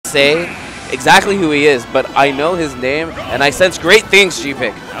say exactly who he is, but I know his name, and I sense great things,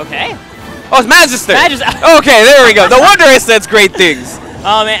 G-Pick. Okay. Oh, it's Magister! Magister! Okay, there we go. No wonder I sense great things.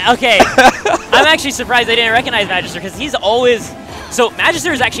 Oh, man, okay. I'm actually surprised I didn't recognize Magister, because he's always... So,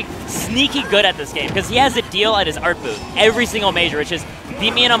 Magister is actually sneaky good at this game, because he has a deal at his art booth every single major, which is,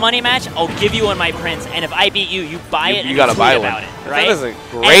 beat me in a money match, I'll give you one of my prints, and if I beat you, you buy it and you gotta buy about it, right? That is a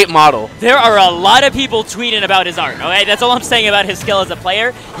great model. There are a lot of people tweeting about his art, okay? That's all I'm saying about his skill as a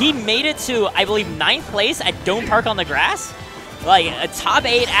player. He made it to, I believe, 9th place at Dome Park on the Grass. Like, a top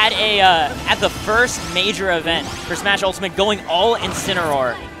 8 at the first major event for Smash Ultimate, going all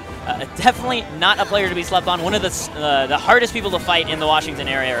Incineroar. Definitely not a player to be slept on. One of the hardest people to fight in the Washington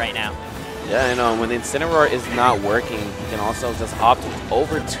area right now. Yeah, I know. When the Incineroar is not working, he can also just opt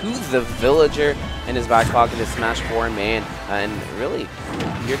over to the Villager in his back pocket to Smash 4 main. And really,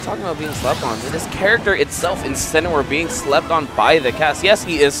 you're talking about being slept on. This character itself, Incineroar, being slept on by the cast. Yes,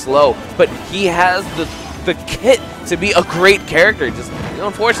 he is slow, but he has the kit to be a great character. Just, you know,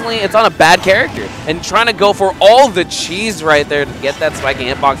 unfortunately, it's on a bad character. And trying to go for all the cheese right there to get that spiking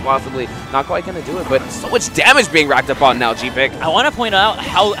hitbox possibly, not quite going to do it. But so much damage being racked up on now, G-Pick. I want to point out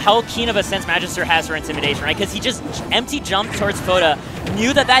how keen of a sense Magister has for intimidation, right? Because he just empty jumped towards Foda,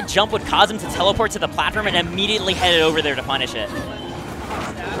 knew that that jump would cause him to teleport to the platform, and immediately headed over there to punish it.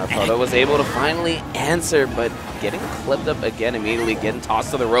 Foda was able to finally answer, but getting clipped up again immediately, getting tossed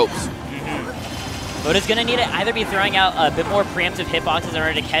to the ropes. Foda's going to need to either be throwing out a bit more preemptive hitboxes in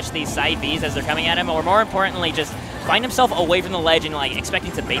order to catch these side Bs as they're coming at him, or more importantly, just find himself away from the ledge and like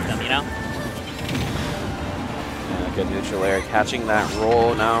expecting to bait them, you know? Yeah, good neutral air, catching that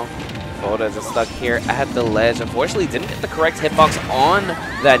roll now. Foda just stuck here at the ledge. Unfortunately, didn't get the correct hitbox on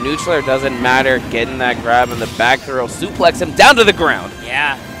that neutral air. Doesn't matter. Getting that grab and the back throw, suplex him down to the ground.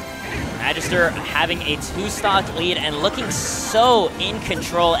 Yeah. Magister having a 2-stock lead and looking so in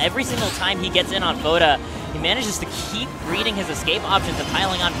control. Every single time he gets in on Foda, he manages to keep reading his escape options and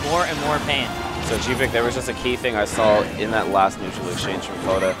piling on more and more pain. So G-Pick, there was just a key thing I saw in that last neutral exchange from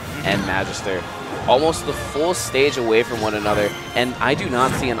Foda and Magister. Almost the full stage away from one another, and I do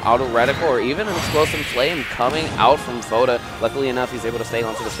not see an auto reticle or even an explosive flame coming out from Foda. Luckily enough, he's able to stay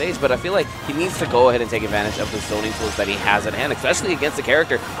onto the stage, but I feel like he needs to go ahead and take advantage of the zoning tools that he has at hand, especially against a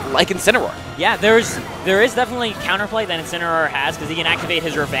character like Incineroar. Yeah, there is definitely counterplay that Incineroar has, because he can activate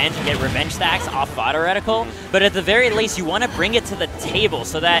his revenge and get revenge stacks off auto reticle, but at the very least, you want to bring it to the table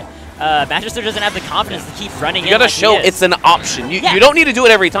so that Magister doesn't have the confidence to keep running in. You gotta show it's an option. You don't need to do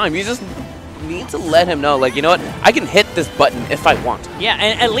it every time. You just need to let him know, like, you know what, I can hit this button if I want. Yeah,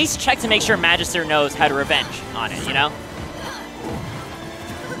 and at least check to make sure Magister knows how to revenge on it, you know?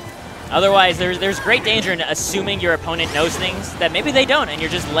 Otherwise, there's great danger in assuming your opponent knows things that maybe they don't, and you're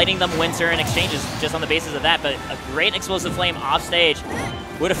just letting them win certain exchanges just on the basis of that. But a great explosive flame off stage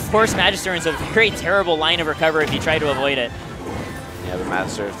would have forced Magister into a very terrible line of recovery if he tried to avoid it. Yeah, but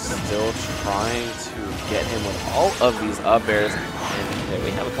Magister still trying to get him with all of these up airs. And there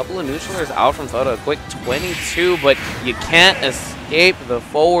we have a couple of neutralers out from Foda. A quick 22, but you can't escape the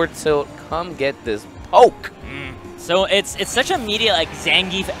forward tilt. Come get this poke. So it's such a media like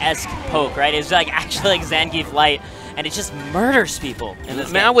Zangief-esque poke, right? It's like actually like Zangief Light, and it just murders people in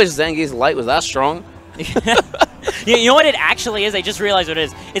this game. I wish Zangief's Light was that strong. You know what it actually is? I just realized what it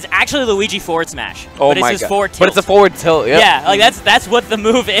is. It's actually Luigi forward smash. Oh but it's my his God. Forward tilt. But it's a forward tilt, yep. Yeah, like that's what the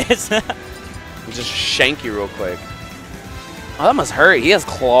move is. Just shank you real quick. Oh, that must hurt. He has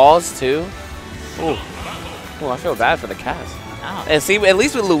claws too. Ooh. Oh, I feel bad for the cast. Oh. And see, at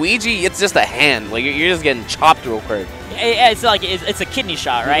least with Luigi, it's just a hand. Like you're just getting chopped real quick. It's like it's a kidney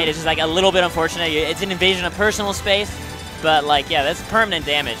shot, right? It's just like a little bit unfortunate. It's an invasion of personal space, but like yeah, that's permanent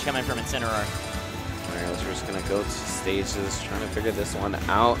damage coming from Incineroar. All right, we're just gonna go to stages, trying to figure this one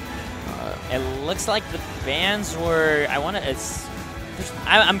out. It looks like the bans were.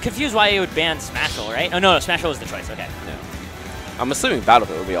 I'm confused why you would ban Smashville, right? Oh no, Smashville was the choice. Okay. Yeah. I'm assuming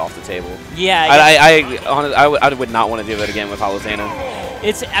Battlefield will be off the table. Yeah. I would not want to do that again with Palutena.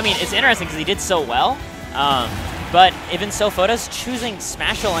 I mean, it's interesting because he did so well, but even so, Foda's choosing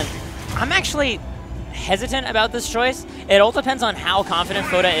Smashville, and I'm actually hesitant about this choice. It all depends on how confident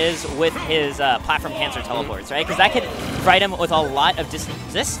Foda is with his platform cancer teleports, right? Because that could provide him with a lot of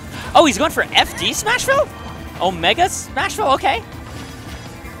distance. Oh, he's going for FD Smashville? Omega Smashville? Okay.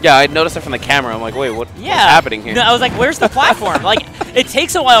 Yeah, I noticed it from the camera. I'm like, wait, what's happening here? No, I was like, where's the platform? Like, it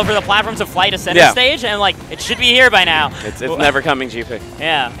takes a while for the platform to fly to center stage, and like, it should be here by now. It's never coming, G-Pick.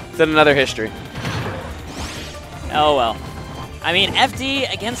 Yeah. It's in another history. Oh, well. I mean,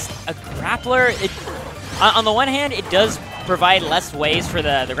 FD against a grappler, on the one hand, it does provide less ways for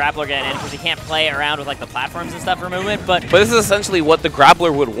the grappler to get in because he can't play around with like the platforms and stuff for movement. But this is essentially what the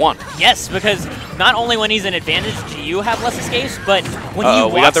grappler would want. Yes, because not only when he's in advantage do you have less escapes, but when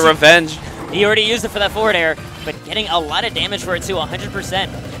he we got the revenge. He already used it for that forward air, but getting a lot of damage for it too,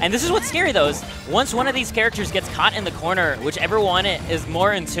 100%. And this is what's scary though, is once one of these characters gets caught in the corner, whichever one is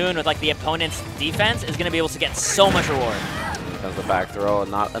more in tune with like the opponent's defense is going to be able to get so much reward. Comes the back throw,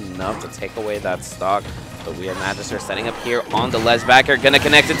 not enough to take away that stock. But we have Magister setting up here on the ledge backer, gonna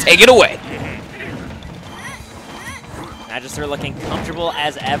connect and take it away. Magister looking comfortable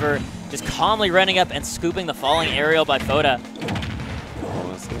as ever, just calmly running up and scooping the falling aerial by Foda.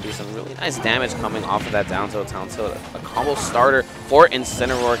 Oh, it's gonna be some really nice damage coming off of that down tilt. A combo starter for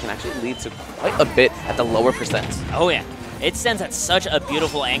Incineroar can actually lead to quite a bit at the lower percents. Oh yeah, it sends at such a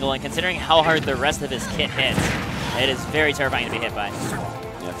beautiful angle, and considering how hard the rest of his kit hits, it is very terrifying to be hit by.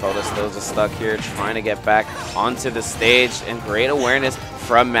 Yeah, Foda's still just stuck here, trying to get back onto the stage, and great awareness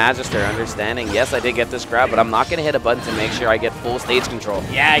from Magister, understanding, yes, I did get this grab, but I'm not going to hit a button to make sure I get full stage control.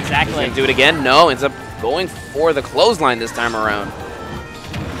 Yeah, exactly. He's going to do it again? No, ends up going for the clothesline this time around.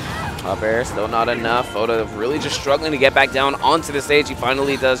 Up air, still not enough. Foda really just struggling to get back down onto the stage. He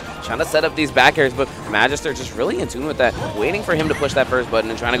finally does, trying to set up these back airs, but Magister just really in tune with that, waiting for him to push that first button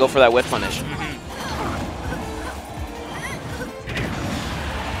and trying to go for that whiff punish.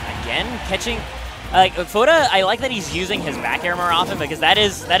 Again, catching, like Foda, I like that he's using his back air more often because that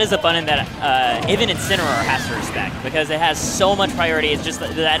is a button that even Incineroar has to respect because it has so much priority. It's just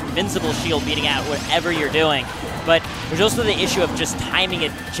that invincible shield beating out whatever you're doing. But there's also the issue of just timing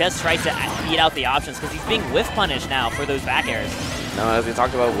it just right to beat out the options because he's being whiff punished now for those back airs. Now, as we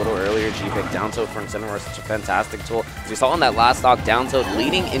talked about a little earlier, G-Pick down tilt for Incineroar is such a fantastic tool. As we saw in that last stock, down tilt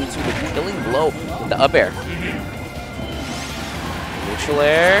leading into the killing blow with the up air. Neutral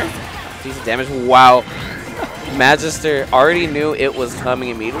air, piece of damage. Wow. Magister already knew it was coming,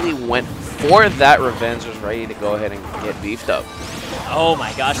 immediately went for that revenge, was ready to go ahead and get beefed up. Oh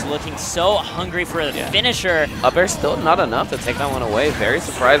my gosh, looking so hungry for the finisher. Up air still not enough to take that one away. Very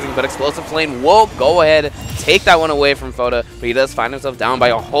surprising, but Explosive Flame will go ahead, take that one away from Foda, but he does find himself down by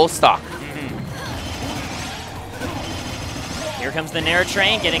a whole stock. Here comes the Nair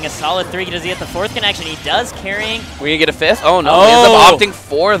Train, getting a solid 3. Does he get the 4th connection? He does, carrying. We're going to get a 5th? Oh, no. He ends up opting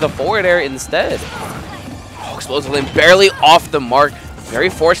for the forward air instead. Oh, Explosive Flame barely off the mark. Very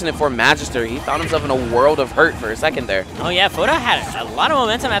fortunate for Magister. He found himself in a world of hurt for a second there. Oh, yeah. Foda had a lot of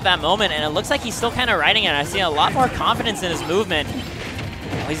momentum at that moment, and it looks like he's still kind of riding it. I see a lot more confidence in his movement.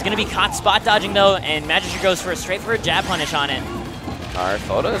 He's going to be caught spot dodging, though, and Magister goes for a straightforward jab punish on it. All right,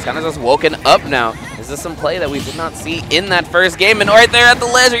 Foda is kind of just woken up now. Is this some play that we did not see in that first game? And right there at the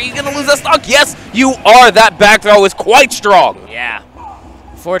ledge, are you going to lose that stock? Yes, you are. That back throw is quite strong. Yeah.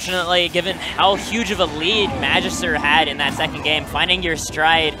 Fortunately, given how huge of a lead Magister had in that second game, finding your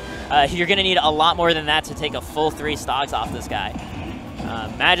stride, you're going to need a lot more than that to take a full 3 stocks off this guy.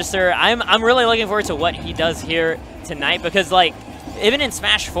 Magister, I'm really looking forward to what he does here tonight because, like, even in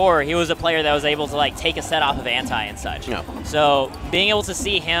Smash 4, he was a player that was able to like take a set off of anti and such. Yeah. So being able to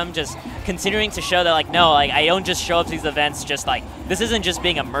see him just continuing to show that like, no, like I don't just show up to these events just like, this isn't just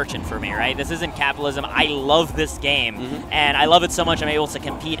being a merchant for me, right? This isn't capitalism. I love this game, and I love it so much I'm able to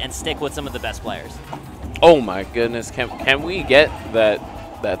compete and stick with some of the best players. Oh my goodness, can we get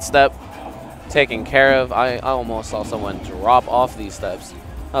that step taken care of? I almost saw someone drop off these steps.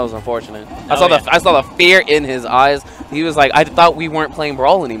 That was unfortunate. I saw the fear in his eyes. He was like, I thought we weren't playing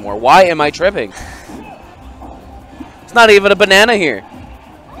Brawl anymore. Why am I tripping? It's not even a banana here.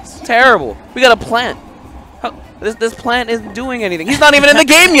 It's terrible. We got a plant. This plant isn't doing anything. He's not even in the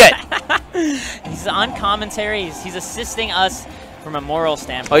game yet. He's on commentary. He's assisting us from a moral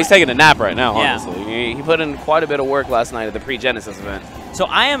standpoint. Oh, he's taking a nap right now, honestly. He put in quite a bit of work last night at the pre-Genesis event. So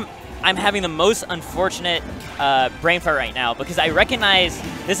I'm having the most unfortunate brain fart right now because I recognize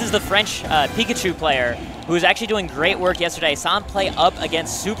this is the French Pikachu player who was actually doing great work yesterday. I saw him play up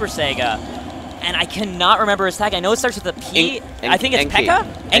against Super Sega, and I cannot remember his tag. I know it starts with a P. I think it's Pekka?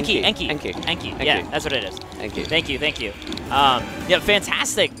 Enki. Yeah, that's what it is. Thank you. Yeah,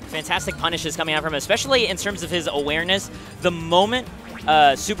 fantastic punishes coming out from him, especially in terms of his awareness. The moment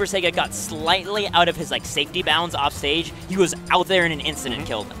Super Sega got slightly out of his like safety bounds off stage, he was out there in an instant and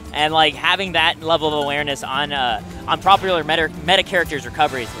killed him. And like having that level of awareness on popular meta characters'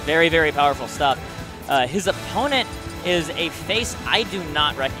 recoveries, very, very powerful stuff. His opponent is a face I do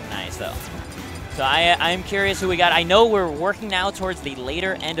not recognize though. So I'm curious who we got. I know we're working now towards the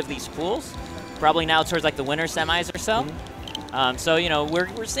later end of these pools, probably now towards like the winter semis or so. So, you know,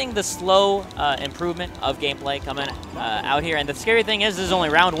 we're seeing the slow improvement of gameplay coming out here. And the scary thing is, this is only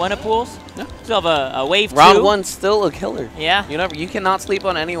round 1 of pools. Yeah. Still have a wave 2. Round 1 still a killer. Yeah. You cannot sleep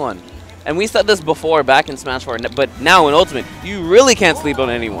on anyone. And we said this before back in Smash 4, but now in Ultimate, you really can't sleep on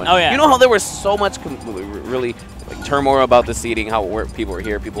anyone. Oh, yeah. You know how there was so much really like turmoil about the seeding, how people were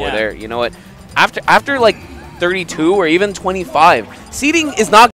here, people were there. You know what? After like 32 or even 25, seeding is not